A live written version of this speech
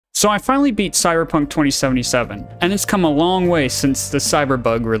So I finally beat Cyberpunk 2077, and it's come a long way since the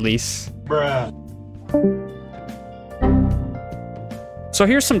Cyberbug release. Bruh. So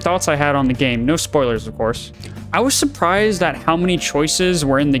here's some thoughts I had on the game, no spoilers of course. I was surprised at how many choices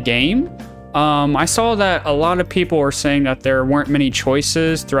were in the game. I saw that a lot of people were saying that there weren't many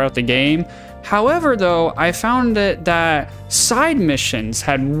choices throughout the game. However, though, I found that side missions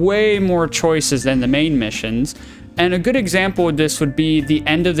had way more choices than the main missions. And a good example of this would be the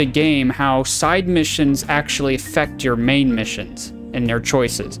end of the game, how side missions actually affect your main missions and their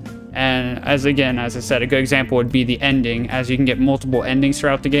choices. And as I said, a good example would be the ending, as you can get multiple endings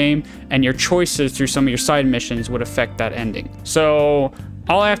throughout the game, and your choices through some of your side missions would affect that ending. So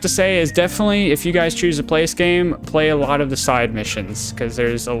all I have to say is definitely, if you guys choose to play this game, play a lot of the side missions, because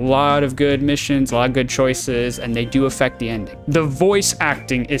there's a lot of good missions, a lot of good choices, and they do affect the ending. The voice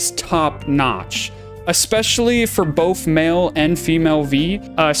acting is top notch, especially for both male and female V,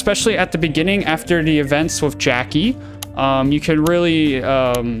 especially at the beginning after the events with Jackie. You can really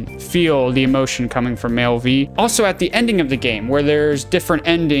feel the emotion coming from male V. Also at the ending of the game, where there's different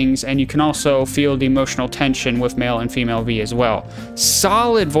endings, and you can also feel the emotional tension with male and female V as well.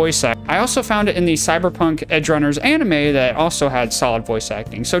 Solid voice acting. I also found it in the Cyberpunk Edgerunners anime that also had solid voice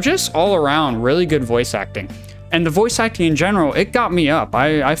acting. So just all around, really good voice acting. And the voice acting in general, it got me up.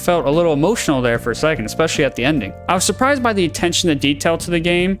 I felt a little emotional there for a second, especially at the ending. I was surprised by the attention to detail to the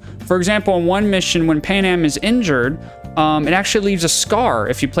game. For example, in one mission, when Panam is injured, it actually leaves a scar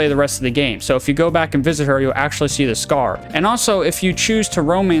if you play the rest of the game. So if you go back and visit her, you'll actually see the scar. And also, if you choose to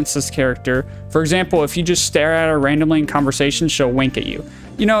romance this character, for example, if you just stare at her randomly in conversation, she'll wink at you.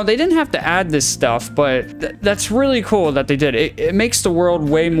 You know, they didn't have to add this stuff, but that's really cool that they did. It makes the world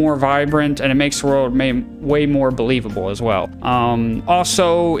way more vibrant, and it makes the world way more believable as well.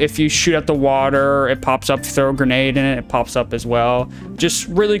 Also, if you shoot at the water, it pops up. If you throw a grenade in it, it pops up as well. Just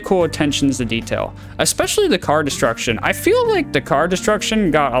really cool attentions to detail, especially the car destruction. I feel like the car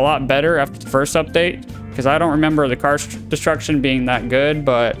destruction got a lot better after the first update, because I don't remember the car destruction being that good,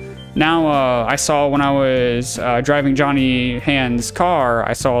 but now I saw when I was driving Johnny Hand's car,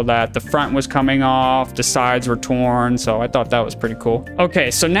 I saw that the front was coming off, the sides were torn, so I thought that was pretty cool. Okay,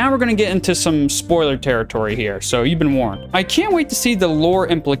 so now we're gonna get into some spoiler territory here, so you've been warned. I can't wait to see the lore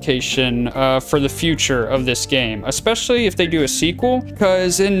implication for the future of this game, especially if they do a sequel,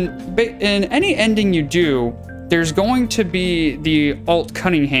 because in any ending you do, there's going to be the Alt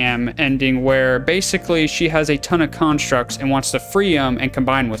Cunningham ending where basically she has a ton of constructs and wants to free them and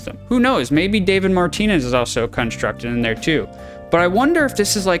combine with them. Who knows, maybe David Martinez is also constructed in there too. But I wonder if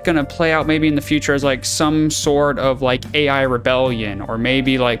this is like gonna play out maybe in the future as like some sort of like AI rebellion, or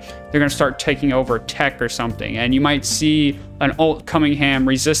maybe like they're gonna start taking over tech or something, and you might see an Alt Cunningham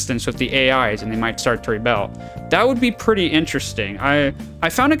resistance with the AIs and they might start to rebel. That would be pretty interesting. I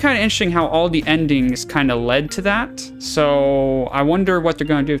found it kind of interesting how all the endings kind of led to that. So I wonder what they're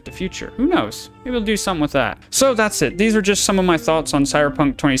gonna do with the future. Who knows? Maybe we'll do something with that. So that's it. These are just some of my thoughts on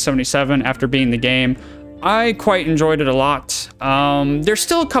Cyberpunk 2077 after beating the game. I quite enjoyed it a lot. There's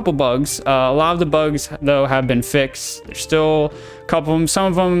still a couple bugs. A lot of the bugs, though, have been fixed. There's still a couple of them. Some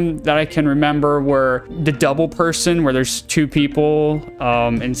of them that I can remember were the double person, where there's two people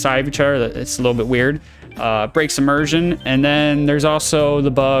inside of each other. It's a little bit weird. Breaks immersion. And then there's also the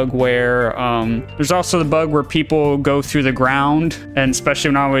bug where people go through the ground. And especially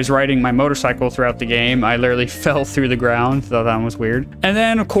when I was riding my motorcycle throughout the game, I literally fell through the ground. Thought that was weird. And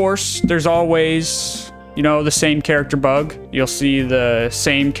then, of course, there's always, you know, the same character bug. You'll see the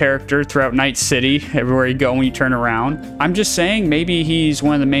same character throughout Night City, everywhere you go when you turn around. I'm just saying, maybe he's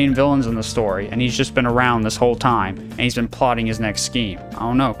one of the main villains in the story, and he's just been around this whole time, and he's been plotting his next scheme. I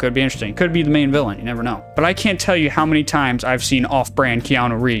don't know, could be interesting. Could be the main villain, you never know. But I can't tell you how many times I've seen off-brand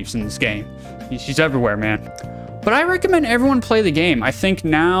Keanu Reeves in this game. He's everywhere, man. But I recommend everyone play the game. I think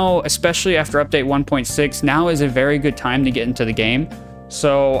now, especially after update 1.6, now is a very good time to get into the game.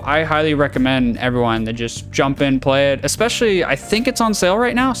 So I highly recommend everyone to just jump in, play it. Especially, I think it's on sale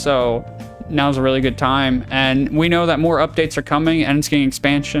right now, so now's a really good time. And we know that more updates are coming, and it's getting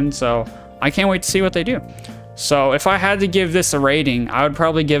expansion, so I can't wait to see what they do. So if I had to give this a rating, I would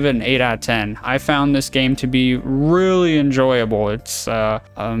probably give it an 8 out of 10. I found this game to be really enjoyable. It's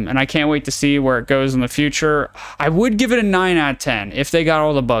and I can't wait to see where it goes in the future. I would give it a 9 out of 10 if they got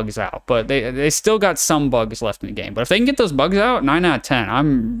all the bugs out, but they still got some bugs left in the game. But if they can get those bugs out, 9 out of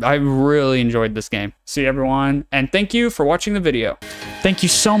 10. I really enjoyed this game. See everyone, and thank you for watching the video. Thank you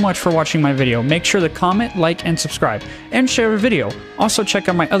so much for watching my video. Make sure to comment, like, and subscribe, and share the video. Also check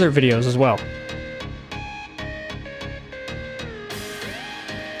out my other videos as well.